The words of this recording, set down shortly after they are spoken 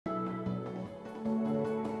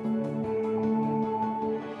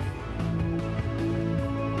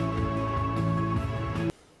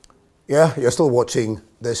Yeah, you're still watching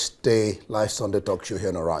this day live Sunday talk show here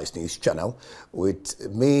on Arise News channel. With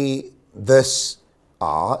me this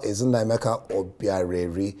hour is Nnaemeka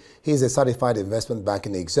Obiaraeri. He's a certified investment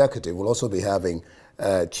banking executive. We'll also be having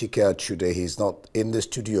Chika today. He's not in the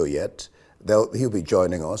studio yet. He'll be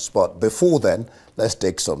joining us. But before then, let's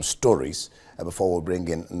take some stories before we bring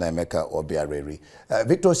in Nnaemeka Obiaraeri.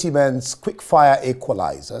 Victor Osimhen's quick-fire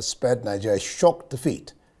equalizer spared Nigeria's shock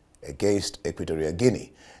defeat against Equatorial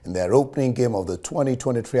Guinea in their opening game of the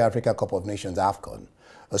 2023 Africa Cup of Nations AFCON.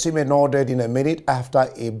 Osimhen nodded in a minute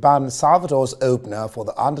after he banned Salvador's opener for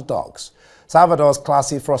the underdogs. Salvador's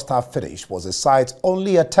classy first-half finish was the side's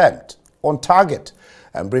only attempt on target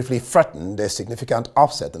and briefly threatened a significant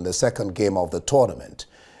upset in the second game of the tournament.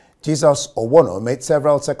 Jesus Owono made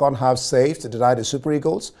several second-half saves to deny the Super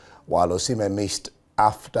Eagles, while Osimhen missed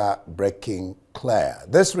after breaking clear.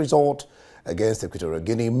 This result against Equatorial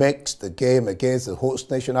Guinea makes the game against the host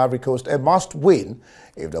nation Ivory Coast a must-win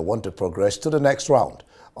if they want to progress to the next round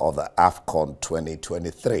of the AFCON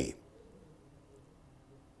 2023.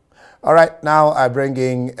 All right, now I bring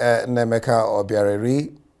in Nnaemeka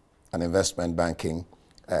Obiaraeri, an investment banking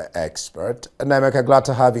expert. Nnaemeka, glad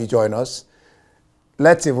to have you join us.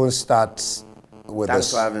 Let's even start with Thanks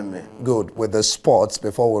for having me. Good, with the sports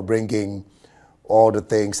before we bring in all the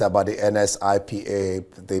things about the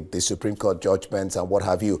NSIPA, the Supreme Court judgments and what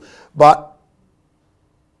have you. But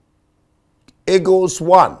Eagles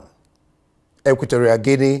won. Equatorial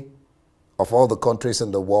Guinea, of all the countries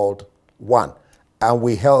in the world, won. And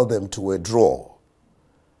we held them to a draw.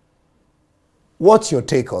 What's your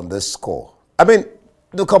take on this score? I mean,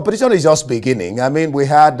 the competition is just beginning. I mean, we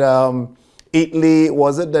had Italy,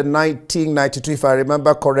 was it the 1992, if I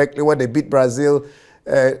remember correctly, when they beat Brazil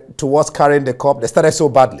towards carrying the cup. They started so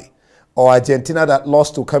badly. Or Argentina that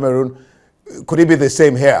lost to Cameroon. Could it be the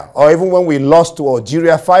same here? Or even when we lost to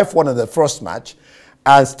Algeria 5-1 in the first match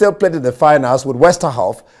and still played in the finals with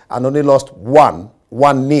Westerhoff and only lost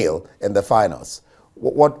 1-0 in the finals.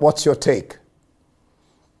 What's your take?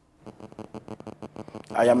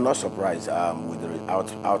 I am not surprised with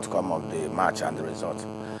the outcome of the match and the result.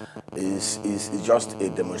 It's just a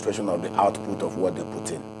demonstration of the output of what they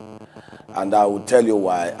put in. And I will tell you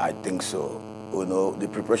why I think so. You know, the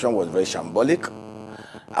preparation was very shambolic,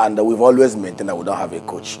 and we've always maintained that we don't have a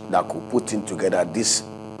coach that could put in together these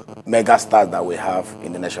mega stars that we have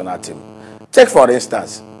in the national team. Take, for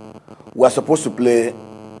instance, we are supposed to play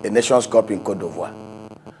a Nations Cup in Côte d'Ivoire.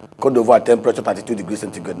 Côte d'Ivoire temperature 32 degrees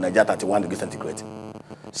centigrade, Nigeria 31 degrees centigrade.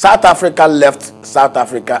 South Africa left South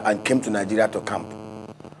Africa and came to Nigeria to camp.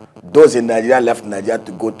 Those in Nigeria left Nigeria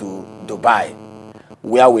to go to Dubai,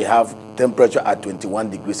 where we have temperature at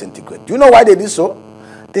 21 degrees centigrade. Do you know why they did so?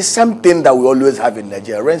 The same thing that we always have in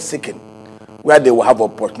Nigeria, rent-seeking, where they will have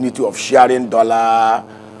opportunity of sharing dollar,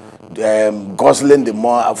 guzzling the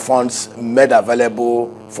more funds made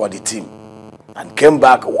available for the team. And came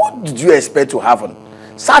back. What did you expect to happen?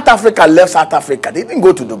 South Africa left South Africa. They didn't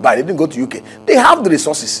go to Dubai. They didn't go to UK. They have the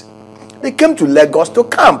resources. They came to Lagos to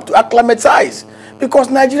camp, to acclimatize. Because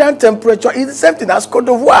Nigerian temperature is the same thing as Côte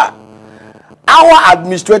d'Ivoire. Our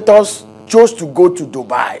administrators chose to go to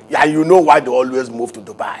Dubai. Yeah, you know why they always move to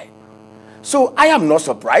Dubai. So I am not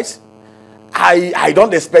surprised. I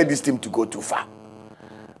don't expect this team to go too far.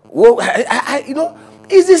 Well, you know,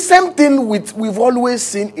 it's the same thing we've always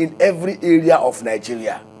seen in every area of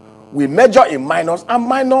Nigeria. We major in minors and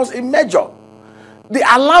minors in major. The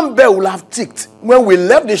alarm bell will have ticked when we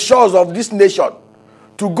left the shores of this nation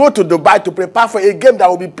to go to Dubai to prepare for a game that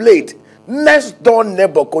will be played next door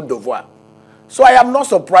neighbor Côte d'Ivoire. So I am not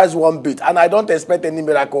surprised one bit, and I don't expect any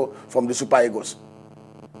miracle from the Super Eagles.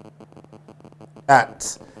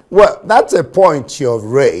 Well, that's a point you've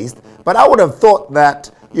raised, but I would have thought that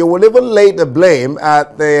you will even lay the blame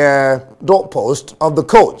at the doorpost of the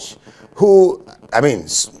coach, who, I mean,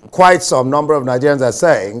 quite some number of Nigerians are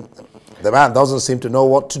saying the man doesn't seem to know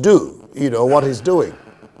what to do, you know, what he's doing.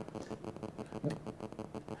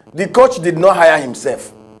 The coach did not hire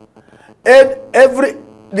himself.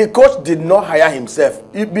 The coach did not hire himself.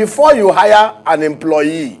 Before you hire an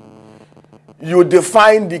employee, you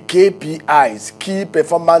define the KPIs, key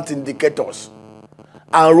performance indicators,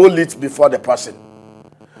 and roll it before the person.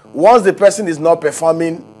 Once the person is not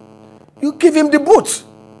performing, you give him the boot.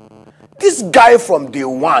 This guy from day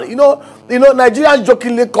one, you know, Nigerians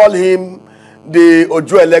jokingly call him the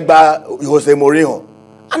Ojo Elegba Jose Mourinho,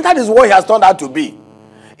 and that is what he has turned out to be.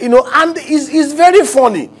 You know, and it's very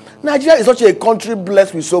funny. Nigeria is such a country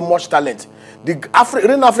blessed with so much talent. The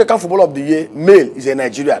reigning African Football of the Year male is a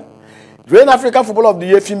Nigerian. The reigning African Football of the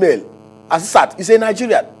Year female, Asisat, is a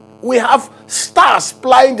Nigerian. We have stars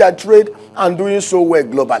plying their trade and doing so well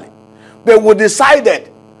globally. They would decided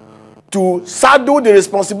to saddle the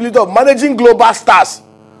responsibility of managing global stars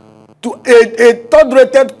to a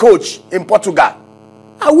third-rated coach in Portugal.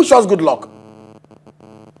 I wish us good luck.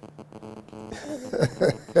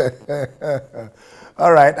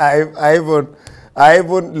 All right, I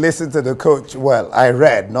even listened to the coach. Well, I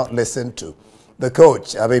read, not listened to. The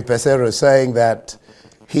coach, I mean, Pesero, saying that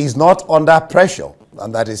he's not under pressure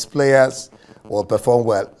and that his players will perform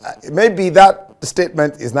well. Maybe that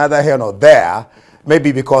statement is neither here nor there.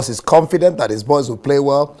 Maybe because he's confident that his boys will play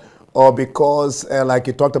well, or because, like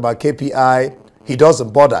you talked about KPI, he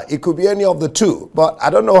doesn't bother. It could be any of the two. But I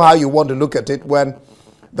don't know how you want to look at it when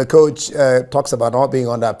the coach talks about not being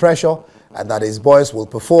under pressure and that his boys will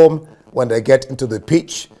perform when they get into the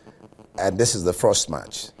pitch. And this is the first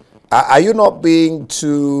match. Are you not being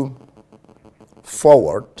too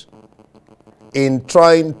forward in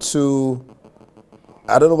trying to,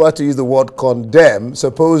 I don't know what to use the word, condemn,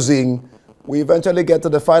 supposing we eventually get to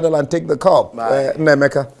the final and take the cup?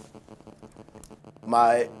 Nnaemeka?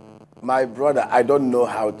 My brother, I don't know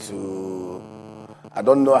how to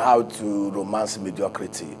romance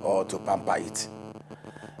mediocrity or to pamper it.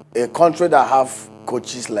 A country that have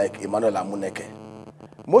coaches like Emmanuel Amuneke,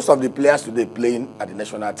 most of the players today playing at the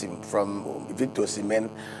national team, from Victor Osimhen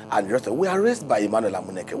and the rest of, we are raised by Emmanuel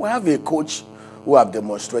Amuneke. We have a coach who have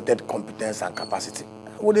demonstrated competence and capacity.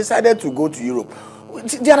 We decided to go to Europe.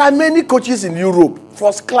 There are many coaches in Europe,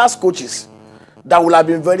 first-class coaches, that will have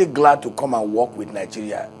been very glad to come and work with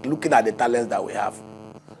Nigeria, looking at the talents that we have.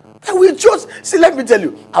 And we chose, see, let me tell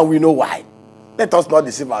you, and we know why. Let us not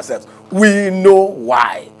deceive ourselves. We know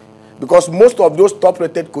why. Because most of those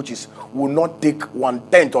top-rated coaches will not take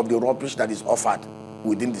 1/10 of the rubbish that is offered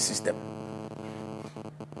within the system.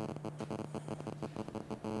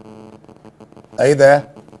 Are you there?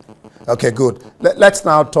 Okay, good. Let's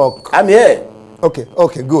now talk. I'm here.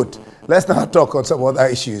 Okay, good. Let's now talk on some other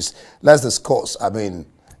issues. Let's discuss. I mean,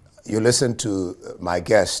 you listened to my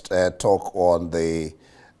guest talk on the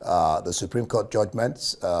Supreme Court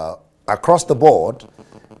judgments. Across the board,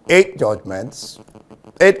 8 judgments,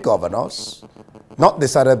 8 governors, not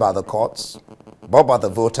decided by the courts, but by the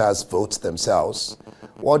voters' votes themselves.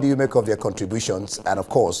 What do you make of their contributions and, of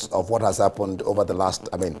course, of what has happened over the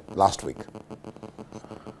last week?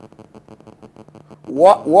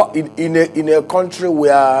 What in a country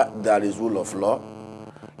where there is rule of law,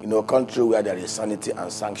 in a country where there is sanity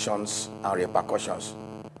and sanctions and repercussions,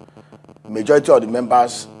 majority of the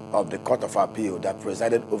members of the Court of Appeal that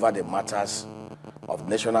presided over the matters of the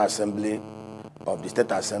National Assembly, of the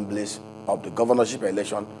state assemblies, of the governorship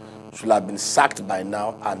election should have been sacked by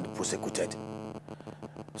now and prosecuted.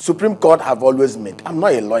 Supreme Court have always made, I'm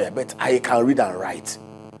not a lawyer, but I can read and write.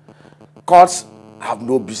 Courts have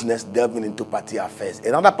no business delving into party affairs.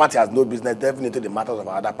 Another party has no business delving into the matters of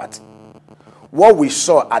another party. What we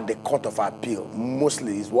saw at the Court of Appeal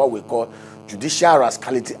mostly is what we call judicial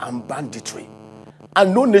rascality and banditry.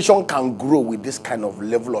 And no nation can grow with this kind of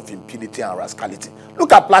level of impunity and rascality.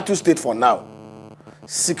 Look at Plateau State for now.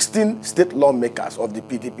 16 state lawmakers of the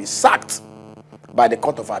PDP sacked by the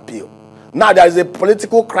Court of Appeal. Now there is a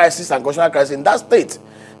political crisis and constitutional crisis in that state.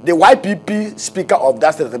 The YPP speaker of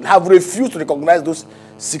that state have refused to recognize those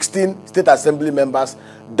 16 state assembly members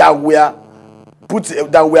that were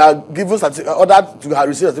given order to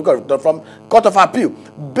receive a certificate from Court of Appeal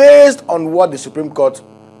based on what the Supreme Court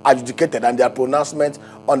adjudicated and their pronouncement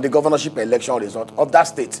on the governorship election result of that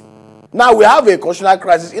state. Now we have a constitutional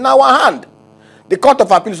crisis in our hand. The Court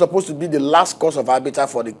of Appeal is supposed to be the last course of arbiter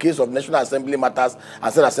for the case of National Assembly matters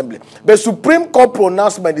and State Assembly. The Supreme Court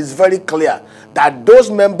pronouncement is very clear that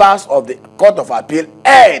those members of the Court of Appeal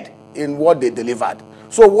erred in what they delivered.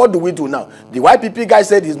 So what do we do now? The YPP guy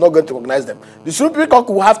said he's not going to recognize them. The Supreme Court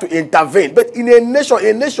will have to intervene. But in a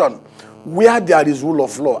nation where there is rule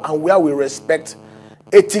of law and where we respect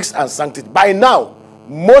ethics and sanctity, by now,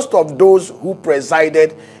 most of those who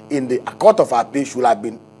presided in the Court of Appeal should have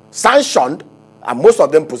been sanctioned and most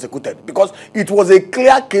of them prosecuted because it was a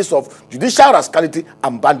clear case of judicial rascality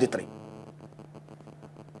and banditry.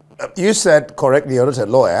 You said correctly, you're not a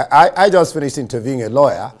lawyer. I just finished interviewing a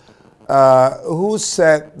lawyer who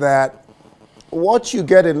said that what you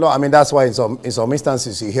get in law, I mean, that's why in some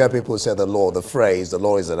instances you hear people say the law, the phrase, the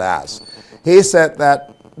law is an ass. He said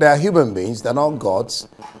that they are human beings, they're not gods,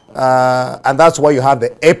 and that's why you have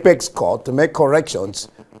the apex court to make corrections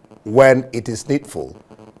when it is needful.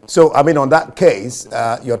 So, I mean, on that case,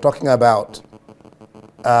 you're talking about,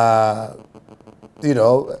 you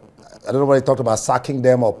know, I don't know whether he talked about sacking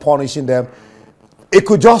them or punishing them. It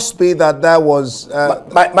could just be that there was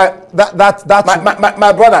my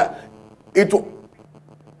brother.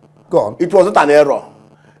 Go on. It wasn't an error.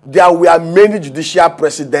 there were many judicial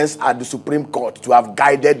precedents at the Supreme Court to have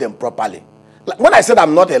guided them properly. Like, when I said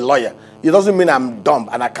I'm not a lawyer, it doesn't mean I'm dumb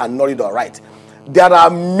and I cannot read or write. There are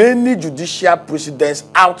many judicial precedents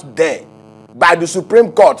out there by the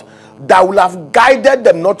Supreme Court that will have guided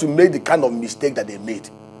them not to make the kind of mistake that they made.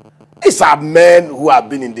 These are men who have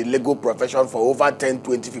been in the legal profession for over 10,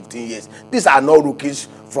 20, 15 years. These are not rookies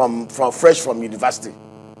from fresh from university.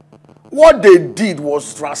 What they did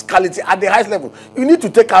was rascality at the highest level. You need to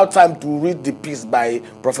take out time to read the piece by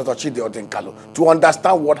Professor Chidi Otenkalo to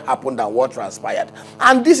understand what happened and what transpired.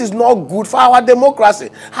 And this is not good for our democracy.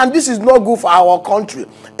 And this is not good for our country.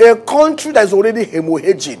 A country that is already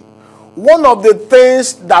hemorrhaging. One of the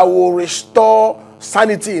things that will restore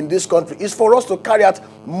sanity in this country is for us to carry out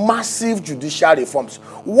massive judicial reforms.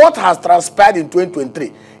 What has transpired in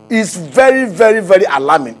 2023 is very, very, very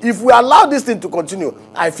alarming. If we allow this thing to continue,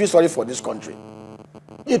 I feel sorry for this country.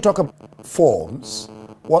 You talk about reforms.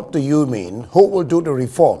 What do you mean? Who will do the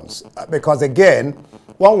reforms? Because again,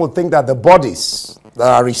 one would think that the bodies that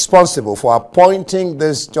are responsible for appointing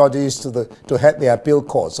these judges to head the appeal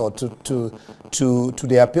courts or to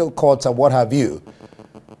the appeal courts and what have you,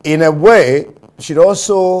 in a way, should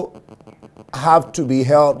also have to be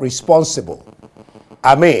held responsible.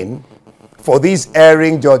 I mean, for these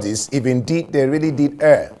erring judges, if indeed they really did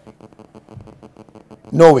err.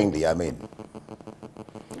 Knowingly, I mean.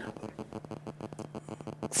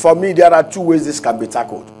 For me, there are two ways this can be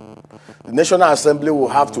tackled. The National Assembly will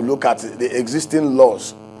have to look at the existing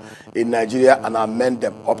laws in Nigeria and amend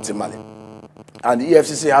them optimally. And the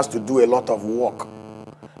EFCC has to do a lot of work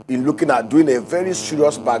in looking at doing a very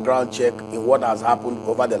serious background check in what has happened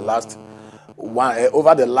over the last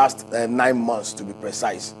 9 months, to be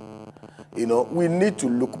precise. You know, we need to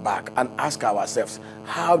look back and ask ourselves,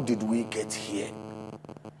 how did we get here?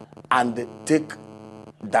 And take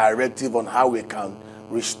directive on how we can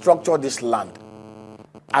restructure this land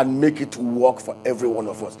and make it work for every one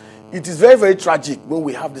of us. It is very, very tragic when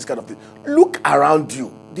we have this kind of thing. Look around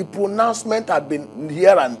you. The pronouncement have been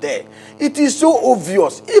here and there. It is so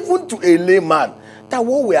obvious, even to a layman, that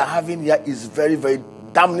what we are having here is very, very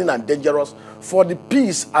damning and dangerous for the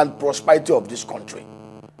peace and prosperity of this country.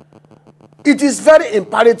 It is very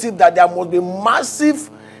imperative that there must be massive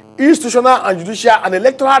institutional and judicial and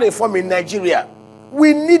electoral reform in Nigeria.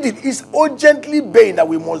 We need it. It's urgently baying that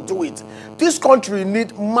we must do it. This country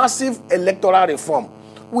needs massive electoral reform.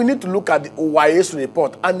 We need to look at the OYS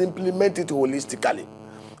report and implement it holistically.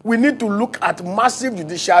 We need to look at massive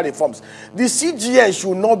judicial reforms. The CGN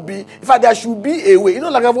should not be, in fact, there should be a way. You know,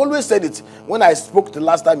 like I've always said it, when I spoke the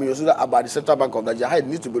last time in Yosuda about the Central Bank of Nigeria, it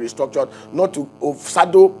needs to be restructured, not to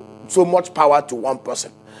saddle so much power to one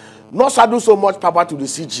person. Not saddle so much power to the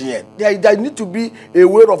CGN. There need to be a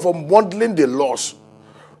way of unbundling the laws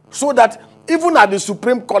so that even at the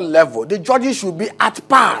Supreme Court level, the judges should be at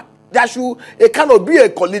par. There should be a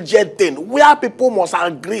collegiate thing where people must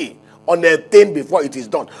agree on a thing before it is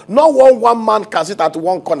done. Not one man can sit at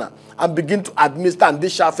one corner and begin to administer and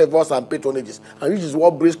dish out favors and patronages. And this is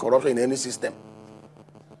what brings corruption in any system.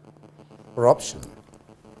 Corruption.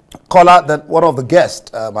 Caller, that one of the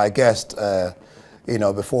guests, my guest,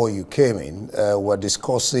 before you came in, were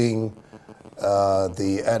discussing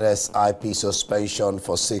the NSIP suspension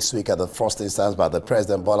for 6 weeks at the first instance by the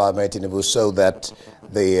President Bola Ahmed Tinubu, so that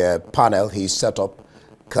the panel he set up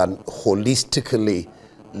can holistically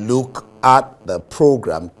look at the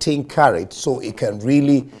program, tinker it, so it can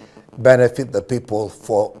really benefit the people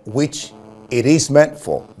for which it is meant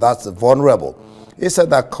for. That's the vulnerable. He said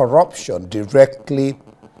that corruption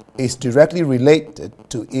is directly related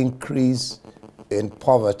to increase in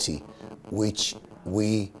poverty, which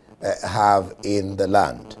we have in the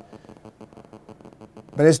land.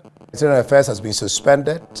 Minister of Internal Affairs has been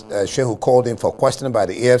suspended. Shehu called in for questioning by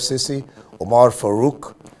the AFCC. Omar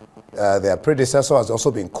Farouk, their predecessor, has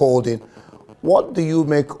also been called in. What do you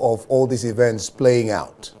make of all these events playing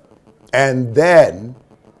out? And then,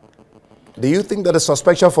 do you think that a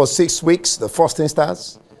suspension for 6 weeks, the first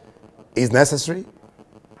instance, is necessary?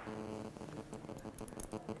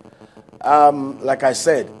 Like I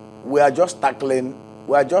said, we are just tackling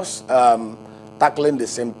the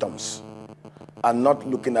symptoms and not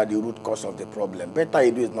looking at the root cause of the problem. Better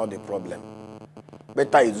Edu is not the problem.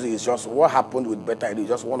 Better Edu is just what happened with Better Edu is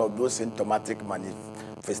just one of those symptomatic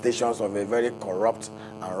manifestations of a very corrupt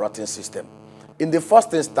and rotten system. In the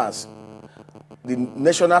first instance, the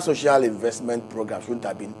National Social Investment Program shouldn't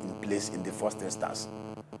have been in place in the first instance.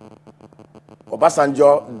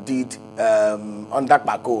 Obasanjo did, under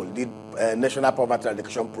Bakol, did National Poverty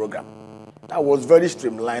Eradication Program. That was very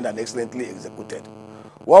streamlined and excellently executed.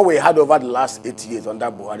 What we had over the last 8 years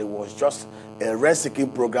under Buhari was just a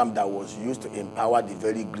rent-seeking program that was used to empower the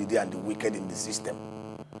very greedy and the wicked in the system.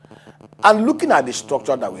 And looking at the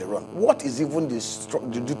structure that we run, what is even the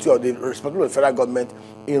duty or the responsibility of the federal government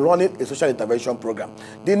in running a social intervention program?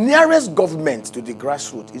 The nearest government to the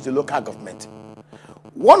grassroots is the local government.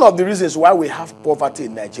 One of the reasons why we have poverty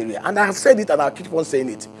in Nigeria, and I have said it and I'll keep on saying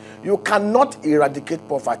it, you cannot eradicate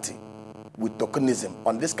poverty with tokenism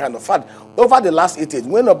on this kind of fact. Over the last 8 years,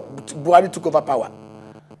 when Buhari took over power,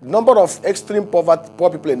 the number of extreme poor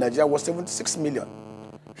people in Nigeria was 76 million.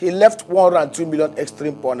 He left 102 million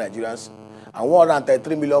extreme poor Nigerians and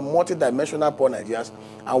 133 million multidimensional poor Nigerians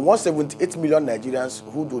and 178 million Nigerians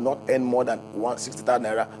who do not earn more than 160,000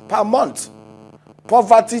 naira per month.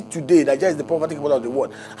 Poverty today, Nigeria is the poverty capital of the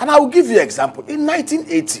world. And I will give you an example. In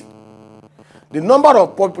 1980, the number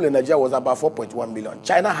of poor people in Nigeria was about 4.1 million.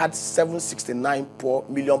 China had 769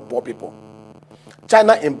 million poor people.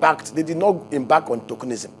 China embarked, they did not embark on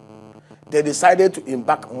tokenism. They decided to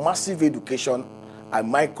embark massive education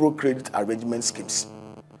and microcredit arrangement schemes.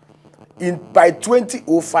 By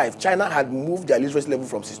 2005, China had moved their literacy level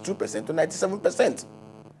from 62% to 97%.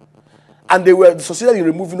 And they were succeeded in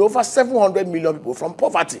removing over 700 million people from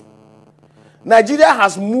poverty. Nigeria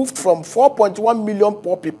has moved from 4.1 million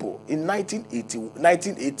poor people in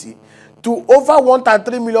 1980 to over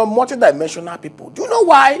 1.3 million multidimensional people. Do you know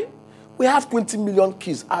why? We have 20 million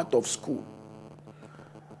kids out of school.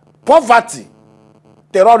 Poverty,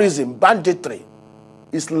 terrorism, banditry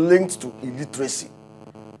is linked to illiteracy.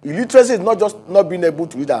 Illiteracy is not just not being able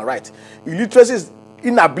to read and write. Illiteracy is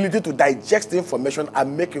inability to digest information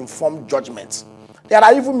and make informed judgments. There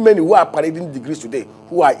are even many who are parading degrees today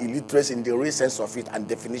who are illiterate in the real sense of it and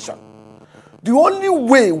definition. The only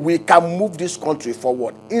way we can move this country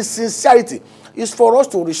forward in sincerity is for us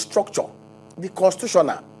to restructure the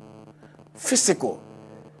constitutional, physical,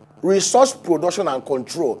 resource production and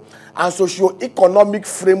control, and socio-economic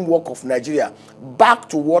framework of Nigeria back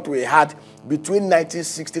to what we had between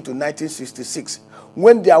 1960 to 1966,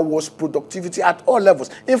 when there was productivity at all levels.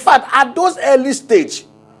 In fact, at those early stage,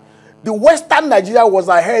 the Western Nigeria was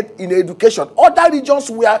ahead in education. Other regions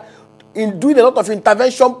were doing a lot of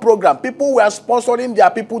intervention program. People were sponsoring their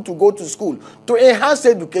people to go to school to enhance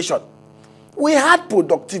education. We had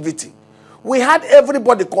productivity. We had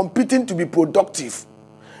everybody competing to be productive.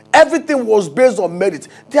 Everything was based on merit.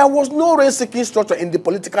 There was no rent-seeking structure in the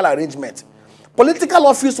political arrangement. Political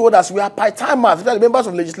office holders were part-timers, members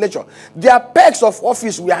of legislature. Their perks of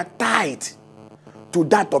office were tied to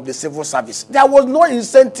that of the civil service. There was no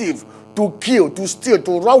incentive to kill, to steal,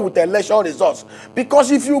 to run with election results.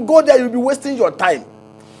 Because if you go there, you'll be wasting your time.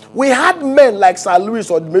 We had men like Sir Louis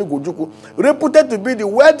Odumegwu, reputed to be the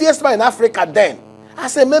wealthiest man in Africa then,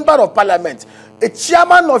 as a member of parliament. A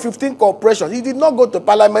chairman of 15 corporations, he did not go to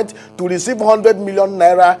parliament to receive 100 million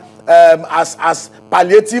naira as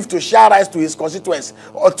palliative to share rice to his constituents,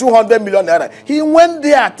 or 200 million naira. He went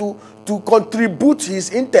there to contribute his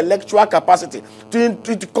intellectual capacity,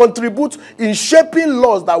 to contribute in shaping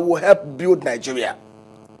laws that will help build Nigeria.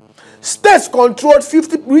 States controlled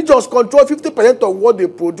 50, regions controlled 50% of what they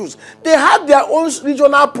produce. They had their own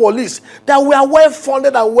regional police that were well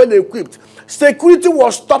funded and well equipped. Security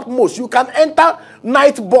was topmost. You can enter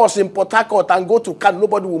night bus in Port Harcourt and go to Kano,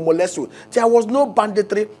 nobody will molest you. There was no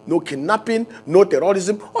banditry, no kidnapping, no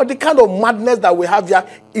terrorism, or the kind of madness that we have here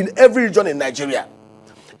in every region in Nigeria.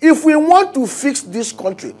 If we want to fix this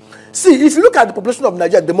country, see, if you look at the population of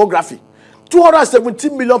Nigeria demography,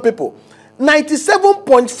 217 million people,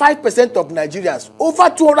 97.5% of Nigerians, over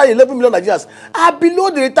 211 million Nigerians, are below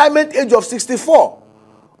the retirement age of 64.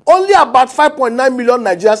 Only about 5.9 million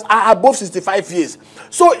Nigerians are above 65 years.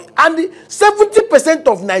 So, and 70%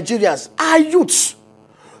 of Nigerians are youths.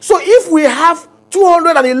 So if we have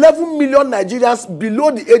 211 million Nigerians below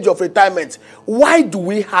the age of retirement, why do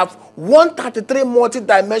we have 133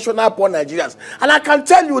 multidimensional poor Nigerians? And I can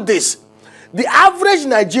tell you this, the average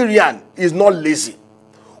Nigerian is not lazy.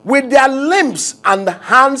 With their limbs and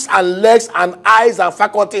hands and legs and eyes and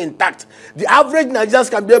faculty intact, the average Nigerians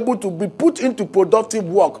can be able to be put into productive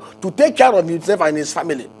work to take care of himself and his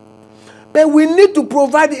family. But we need to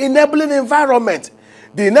provide the enabling environment,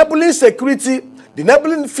 the enabling security, the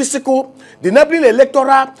enabling physical, the enabling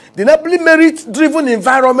electoral, the enabling merit-driven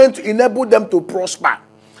environment to enable them to prosper.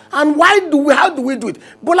 And how do we do it?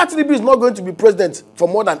 Bola Tinubu is not going to be president for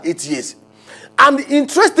more than 8 years. And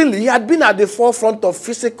interestingly, he had been at the forefront of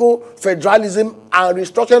physical federalism and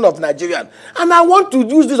restructuring of Nigeria. And I want to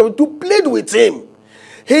use this to plead with him.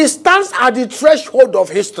 He stands at the threshold of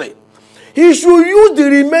history. He should use the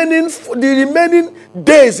remaining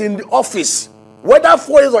days in the office whether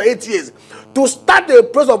 4 years or 8 years, to start a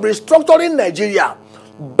process of restructuring Nigeria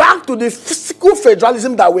back to the physical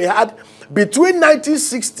federalism that we had between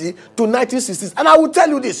 1960 to 1960s. And I will tell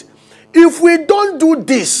you this, if we don't do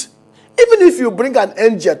this, even if you bring an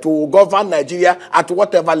angel to govern Nigeria at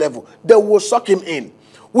whatever level, they will suck him in.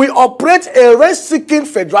 We operate a rent-seeking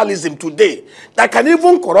federalism today that can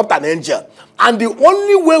even corrupt an angel. And the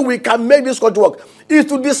only way we can make this country work is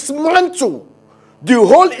to dismantle the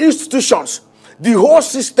whole institutions, the whole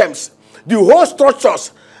systems, the whole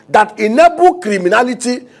structures that enable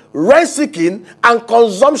criminality, rent-seeking, and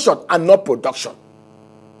consumption, and not production.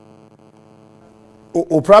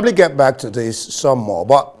 We'll probably get back to this some more,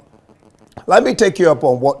 but let me take you up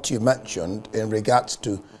on what you mentioned in regards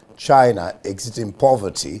to China exiting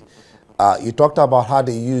poverty. You talked about how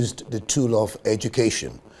they used the tool of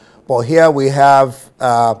education. But here we have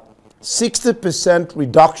 60%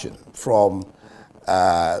 reduction from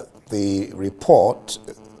the report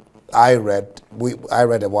I read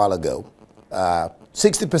a while ago.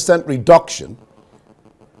 60% reduction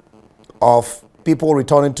of people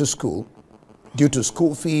returning to school due to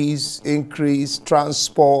school fees, increase,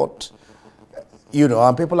 transport, you know,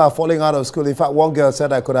 and people are falling out of school. In fact, one girl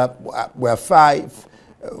said we're 5,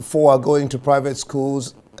 4 are going to private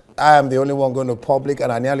schools. I am the only one going to public,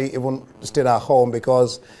 and I nearly even stayed at home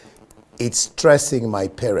because it's stressing my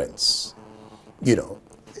parents. You know,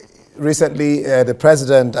 recently the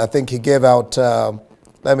president, I think he gave out,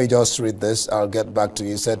 let me just read this, I'll get back to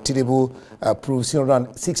you. He said Tinubu approved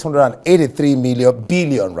 683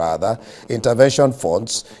 billion intervention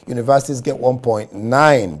funds. Universities get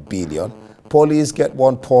 1.9 billion. Police get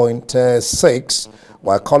 1.6,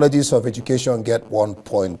 while colleges of education get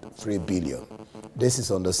 1.3 billion. This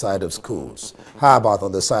is on the side of schools. How about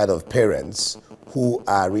on the side of parents who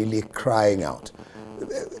are really crying out?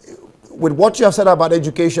 With what you have said about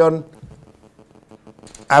education,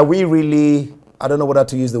 are we really, I don't know whether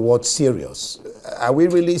to use the word serious. Are we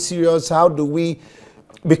really serious? How do we,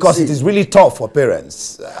 because it is really tough for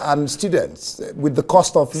parents and students with the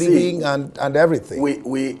cost of living and everything.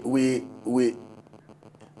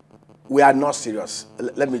 We are not serious.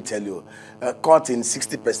 Let me tell you, cutting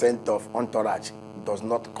 60% of entourage does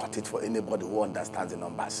not cut it for anybody who understands the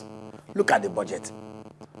numbers. Look at the budget,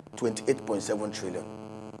 28.7 trillion.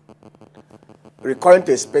 Recurrent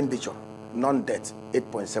expenditure, non-debt,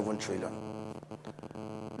 8.7 trillion.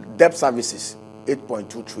 Debt services,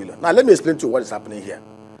 8.2 trillion. Now let me explain to you what is happening here.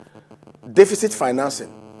 Deficit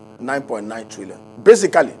financing, 9.9 trillion.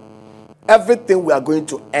 Basically, everything we are going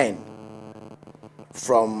to earn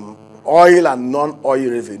from oil and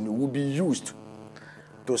non-oil revenue will be used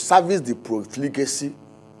to service the profligacy,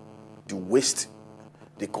 the waste,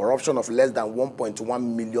 the corruption of less than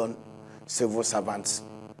 1.1 million civil servants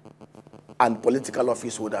and political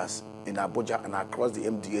office holders in Abuja and across the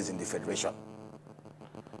MDAs in the Federation.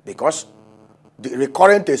 Because the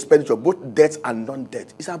recurrent expenditure, both debt and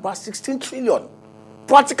non-debt, is about 16 trillion.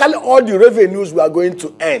 Practically all the revenues we are going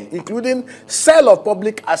to earn, including sale of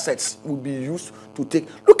public assets, will be used to take.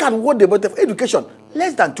 Look at what the budget of education,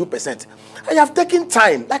 less than 2%. I have taken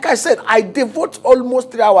time. Like I said, I devote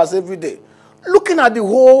almost 3 hours every day looking at the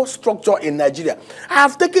whole structure in Nigeria. I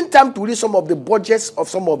have taken time to read some of the budgets of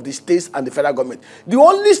some of the states and the federal government. The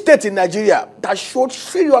only state in Nigeria that showed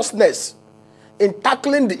seriousness in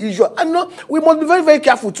tackling the issue. And no, we must be very, very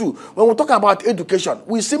careful too. When we talk about education,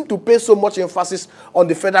 we seem to pay so much emphasis on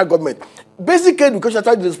the federal government. Basic education is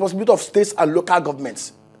the responsibility of states and local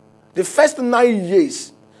governments. The first 9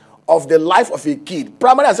 years of the life of a kid,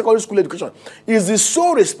 primary and secondary school education, is the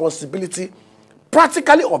sole responsibility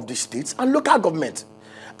practically of the states and local government.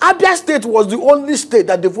 Abia State was the only state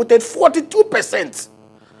that devoted 42%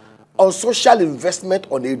 on social investment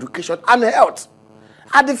on education and health.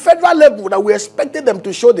 At the federal level that we expected them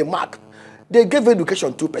to show the mark, they gave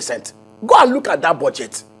education 2%. Go and look at that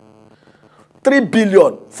budget. 3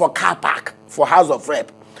 billion for car park for House of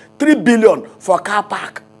Rep. 3 billion for car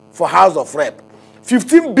park for House of Rep.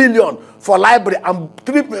 15 billion for library and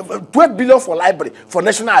 12 billion for library for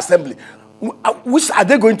National Assembly. Which are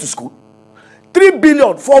they going to school? 3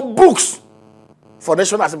 billion for books for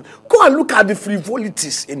National Assembly. Go and look at the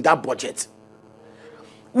frivolities in that budget.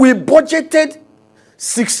 We budgeted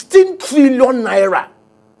 16 trillion naira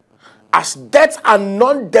as debt and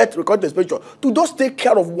non-debt recurrent expenditure to just take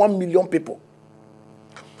care of 1 million people.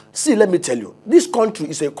 See, let me tell you, this country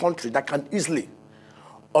is a country that can easily,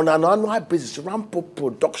 on an annual basis, ramp up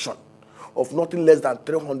production of nothing less than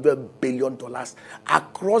 $300 billion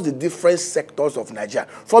across the different sectors of Nigeria.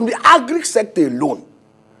 From the agri sector alone,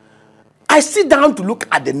 I sit down to look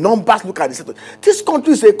at the numbers, look at the sector. This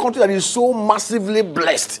country is a country that is so massively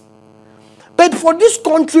blessed. But for this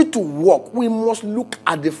country to work, we must look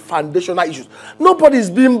at the foundational issues. Nobody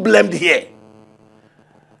is being blamed here.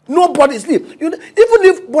 Nobody is even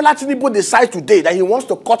if Bola Tinubu decides today that he wants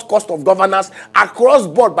to cut cost of governance across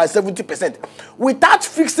board by 70%, without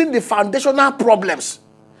fixing the foundational problems,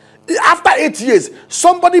 after 8 years,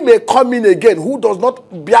 somebody may come in again who does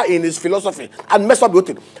not bear in his philosophy and mess up the whole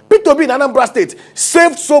thing. P2B in Anambra State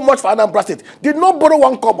saved so much for Anambra State, did not borrow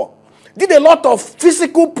one kobo. Did a lot of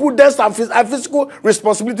physical prudence and physical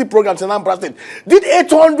responsibility programs in Anambra State. Did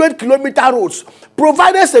 800-kilometer roads.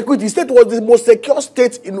 Provided security. The state was the most secure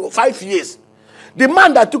state in 5 years. The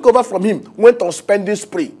man that took over from him went on spending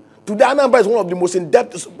spree. Today, Anambra is one of the most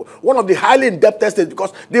indebted, one of the highly indebted states,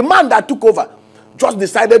 because the man that took over just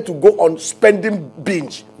decided to go on spending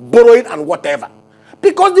binge, borrowing and whatever.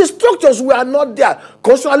 Because the structures were not there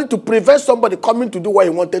constantly to prevent somebody coming to do what he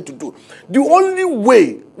wanted to do. The only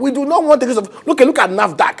way, we do not want to look at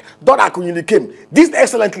NAFDAC. Dora Akunyili came, did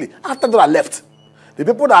excellently. After Dora left, the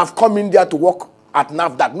people that have come in there to work at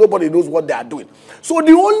NAFDAC, nobody knows what they are doing. So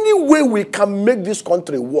the only way we can make this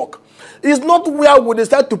country work is not where we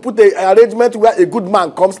decide to put an arrangement where a good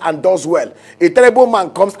man comes and does well, a terrible man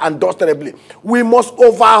comes and does terribly. We must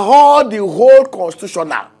overhaul the whole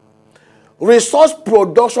constitutional, resource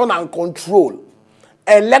production and control,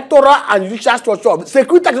 electoral and judicial structure,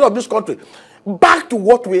 security of this country, back to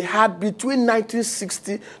what we had between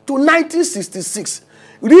 1960 to 1966.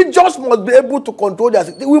 Regions must be able to control their.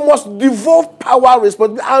 We must devolve power,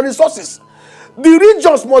 responsibility, and resources. The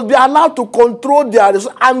regions must be allowed to control their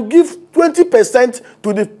resources and give 20%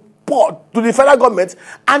 to the port, to the federal government,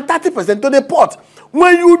 and 30% to the port.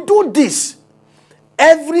 When you do this,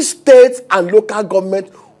 every state and local government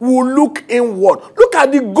will look inward. Look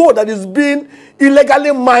at the gold that is being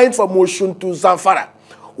illegally mined from Osun to Zamfara.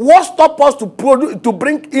 What stops us to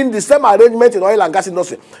bring in the same arrangement in oil and gas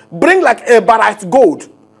industry? Bring like a barite gold.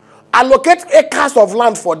 Allocate acres of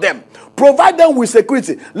land for them. Provide them with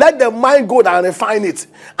security. Let them mine gold and refine it.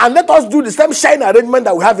 And let us do the same sharing arrangement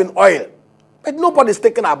that we have in oil. But nobody's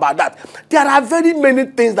thinking about that. There are very many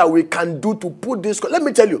things that we can do to put this. Let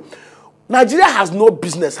me tell you, Nigeria has no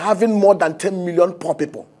business having more than 10 million poor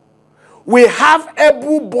people. We have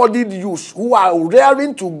able-bodied youths who are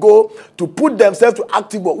raring to go to put themselves to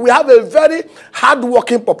active work. We have a very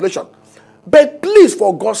hard-working population. But please,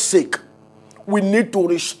 for God's sake, we need to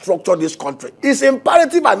restructure this country. It's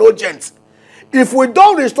imperative and urgent. If we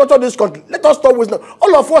don't restructure this country, let us stop with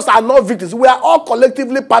all of us are not victims. We are all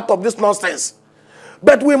collectively part of this nonsense.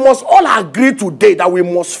 But we must all agree today that we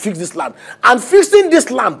must fix this land. And fixing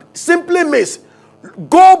this land simply means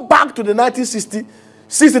go back to the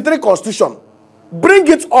 1963 Constitution, bring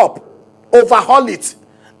it up, overhaul it,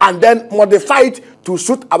 and then modify it to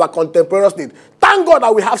suit our contemporaneous needs. Thank God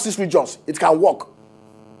that we have 6 regions. It can work.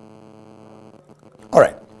 All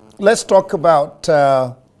right. Let's talk about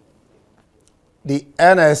the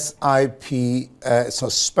NSIP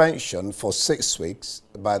suspension for 6 weeks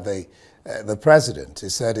by the president. He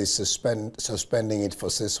said he's suspending it for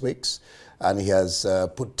 6 weeks, and he has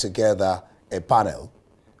put together a panel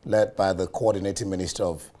led by the coordinating minister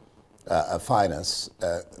of finance,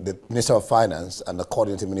 the minister of finance, and the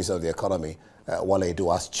coordinating minister of the economy, Wale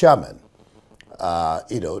Edu, as chairman,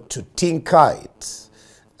 to tinker it.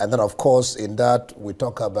 And then, of course, in that, we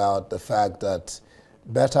talk about the fact that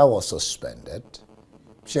Betta was suspended,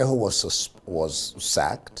 Shehu was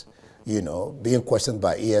sacked, being questioned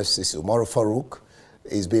by EFCC. Umaru Farouk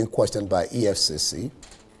is being questioned by EFCC.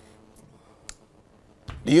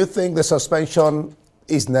 Do you think the suspension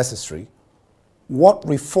is necessary? What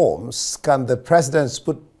reforms can the the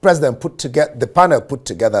panel put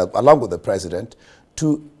together along with the president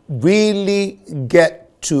to really get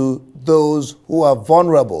to those who are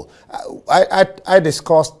vulnerable? I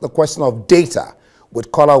discussed the question of data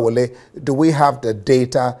with Kola Wole. Do we have the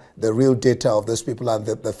data, the real data of those people, and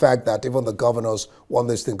the fact that even the governors want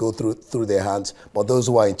this thing to go through their hands, but those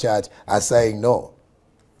who are in charge are saying no?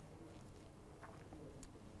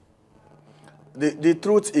 The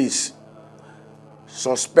truth is,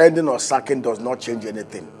 suspending or sacking does not change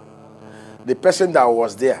anything. The person that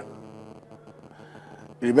was there,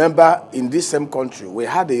 remember, in this same country, we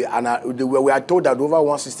are told that over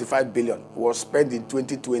 165 billion was spent in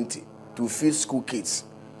 2020 to feed school kids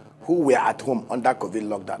who were at home under COVID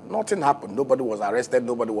lockdown. Nothing happened. Nobody was arrested.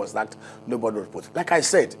 Nobody was sacked. Nobody was reported. Like I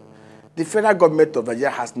said, the federal government of Nigeria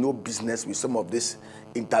has no business with some of these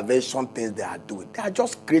intervention things they are doing. They are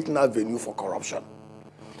just creating a venue for corruption.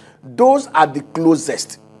 Those are the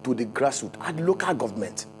closest to the grassroots, at the local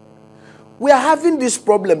government. We are having this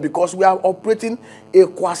problem because we are operating a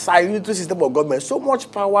quasi-unitary system of government. So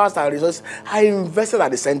much powers and resources are invested at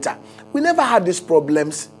the center. We never had these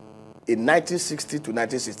problems in 1960 to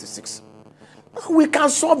 1966. We can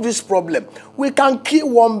solve this problem. We can kill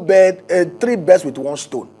three birds with one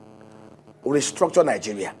stone. Restructure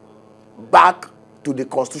Nigeria back to the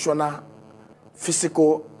constitutional,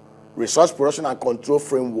 physical, resource production and control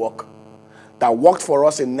framework that worked for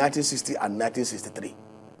us in 1960 and 1963.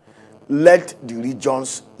 Let the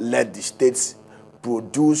regions, let the states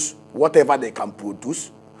produce whatever they can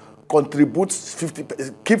produce, contribute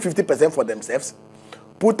 50%, keep 50% for themselves,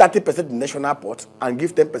 put 30% in the national pot, and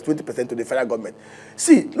give 10%, 20% to the federal government.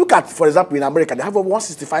 See, look at, for example, in America, they have over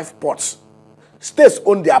 165 ports. States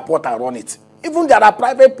own their port and run it. Even there are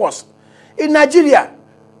private ports. In Nigeria,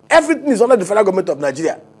 everything is under the federal government of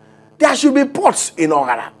Nigeria. There should be ports in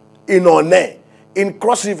Ogara, in One, in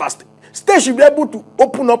Cross Rivers. States should be able to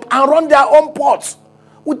open up and run their own ports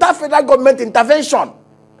without federal government intervention.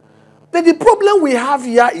 But the problem we have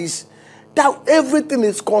here is that everything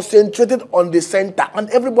is concentrated on the center and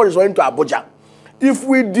everybody is running to Abuja. If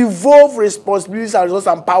we devolve responsibilities and resources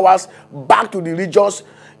and powers back to the regions,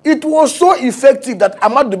 it was so effective that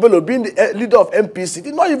Ahmadu Bello, being the leader of MPC,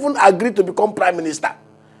 did not even agree to become prime minister.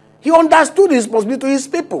 He understood the responsibility to his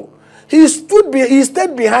people. He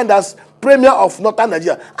stayed behind as premier of Northern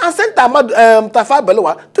Nigeria and sent Tafawa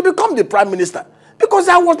Balewa to become the prime minister because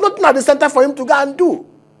there was nothing at the center for him to go and do.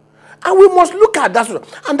 And we must look at that.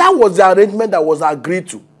 And that was the arrangement that was agreed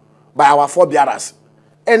to by our forebearers.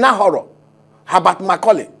 Enahoro, Herbert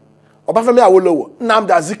Macaulay, Obafemi Awolowo, Nnamdi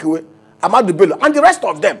Azikiwe, Ahmadu Bello, and the rest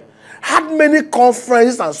of them had many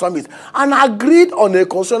conferences and summits and agreed on a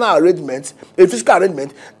constitutional arrangement, a fiscal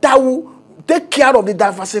arrangement that will take care of the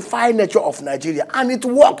diversified nature of Nigeria. And it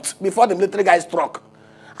worked before the military guys struck.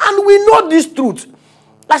 And we know this truth.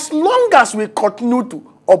 As long as we continue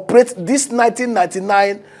to operate this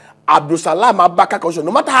 1999 Abdul Salam Abubakar Constitution,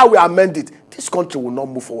 no matter how we amend it, this country will not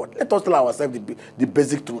move forward. Let us tell ourselves the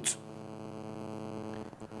basic truth.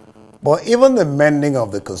 But even the mending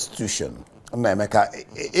of the Constitution, Nnaemeka,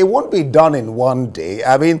 it won't be done in one day.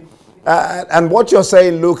 I mean, and what you're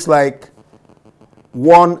saying looks like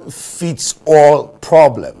one fits all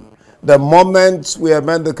problem. The moment we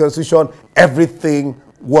amend the Constitution, everything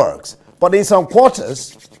works. But in some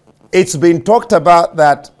quarters, it's been talked about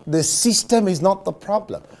that the system is not the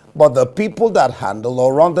problem, but the people that handle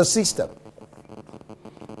or run the system.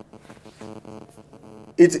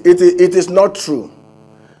 It is not true.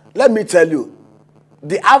 Let me tell you,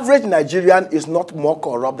 the average Nigerian is not more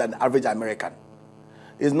corrupt than the average American.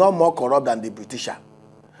 Is not more corrupt than the Britisher.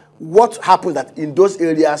 What happens that in those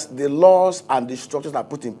areas, the laws and the structures are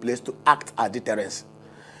put in place to act as deterrence.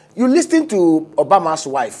 You listen to Obama's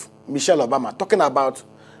wife, Michelle Obama, talking about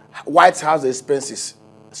White House expenses.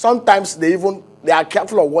 Sometimes they are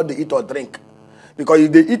careful of what they eat or drink. Because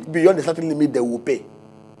if they eat beyond a certain limit, they will pay.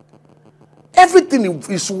 Everything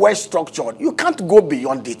is well structured. You can't go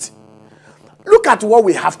beyond it. Look at what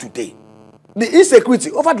we have today. The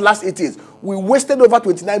insecurity, over the last 8 years, we wasted over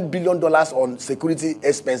 $29 billion on security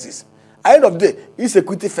expenses. At the end of the day,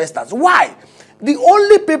 insecurity festers. Why? The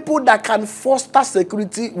only people that can foster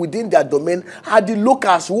security within their domain are the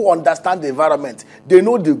locals who understand the environment. They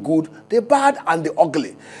know the good, the bad, and the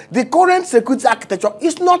ugly. The current security architecture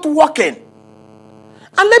is not working.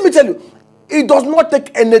 And let me tell you, it does not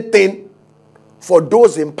take anything for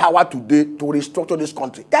those in power today to restructure this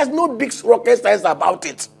country. There's no big rocket science about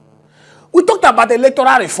it. We talked about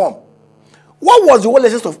electoral reform. What was the whole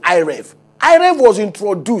essence of IREV? IREV was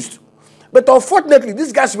introduced. But unfortunately,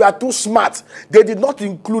 these guys were too smart. They did not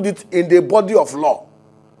include it in the body of law.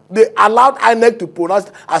 They allowed INEC to pronounce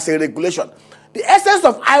it as a regulation. The essence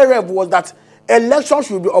of IREV was that elections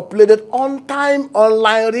should be uploaded on time,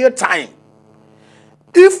 online, real time.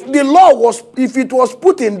 If it was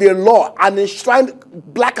put in the law and enshrined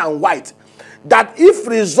black and white, that if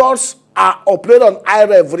results are uploaded on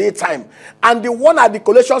IREV real time, and the one at the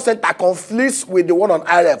collation center conflicts with the one on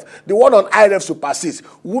IREV, the one on IREV supersedes,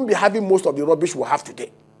 we won't be having most of the rubbish we have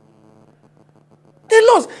today. They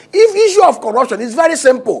lost. If issue of corruption is very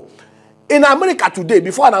simple. In America today,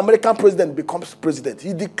 before an American president becomes president,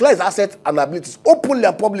 he declares assets and abilities openly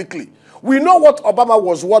and publicly. We know what Obama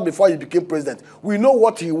was worth before he became president. We know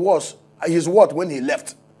what he was, his worth when he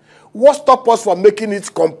left. What stopped us from making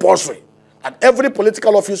it compulsory? And every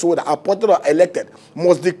political office holder, appointed or elected,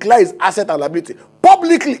 must declare his asset and liability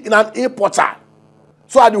publicly in an e-portal,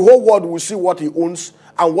 so that the whole world will see what he owns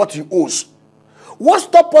and what he owes. What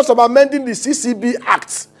stopped us from amending the CCB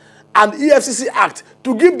Act and EFCC Act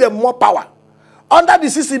to give them more power? Under the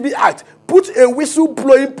CCB Act, put a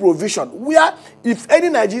whistleblowing provision where if any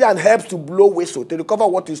Nigerian helps to blow whistle to recover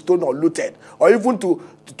what is stolen or looted, or even to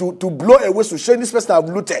blow a whistle showing this person have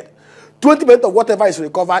looted, 20% of whatever is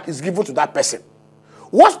recovered is given to that person.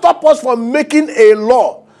 What stops us from making a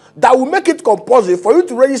law that will make it compulsory for you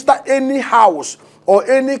to register any house or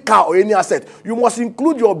any car or any asset? You must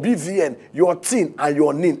include your BVN, your TIN, and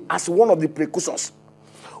your NIN as one of the precursors.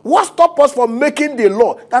 What stops us from making the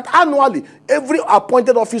law that annually every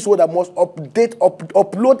appointed office holder must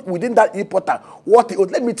upload within that e-portal what he owes?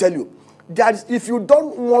 Let me tell you, that if you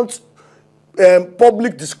don't want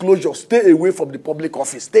public disclosure, stay away from the public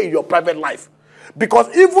office, stay in your private life. Because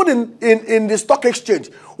even in the stock exchange,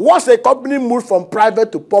 once a company moves from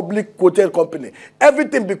private to public quoted company,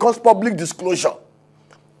 everything becomes public disclosure.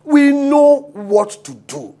 We know what to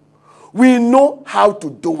do. We know how to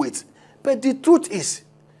do it. But the truth is,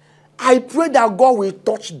 I pray that God will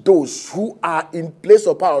touch those who are in place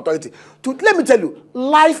of power and authority. Let me tell you,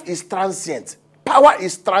 life is transient. Power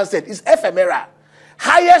is transient. It's ephemeral.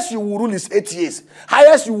 Highest you will rule is 8 years.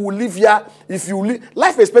 Highest you will live here, if you live,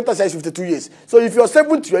 life expectancy is 52 years. So if you're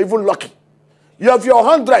 70, you're even lucky. If you're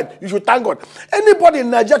 100, you should thank God. Anybody in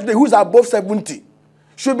Nigeria today who's above 70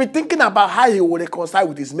 should be thinking about how he will reconcile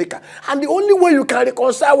with his maker. And the only way you can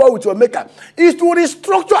reconcile well with your maker is to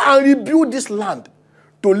restructure and rebuild this land,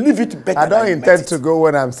 to leave it better. I don't intend to go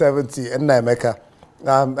when I'm 70, Nnaemeka.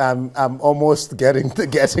 I'm almost getting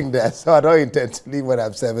there, so I don't intend to leave when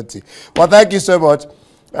I'm 70. Well, thank you so much.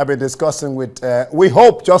 I've been discussing with, we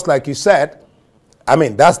hope, just like you said, I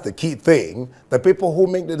mean, that's the key thing. The people who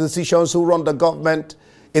make the decisions, who run the government,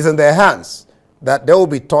 is in their hands, that they will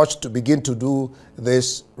be touched to begin to do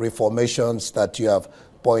these reformations that you have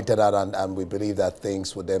pointed out, and we believe that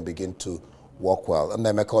things will then begin to work well.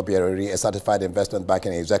 Nnaemeka Obiaraeri, a certified investment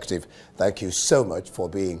banking executive, thank you so much for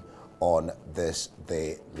being on This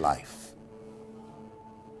Day Live.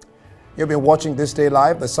 You've been watching This Day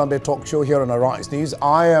Live, the Sunday talk show here on Arise News.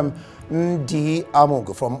 I am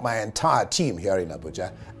Nnaemeka from my entire team here in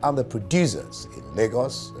Abuja, and the producers in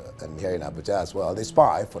Lagos and here in Abuja as well. They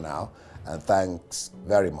spy for now, and thanks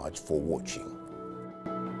very much for watching.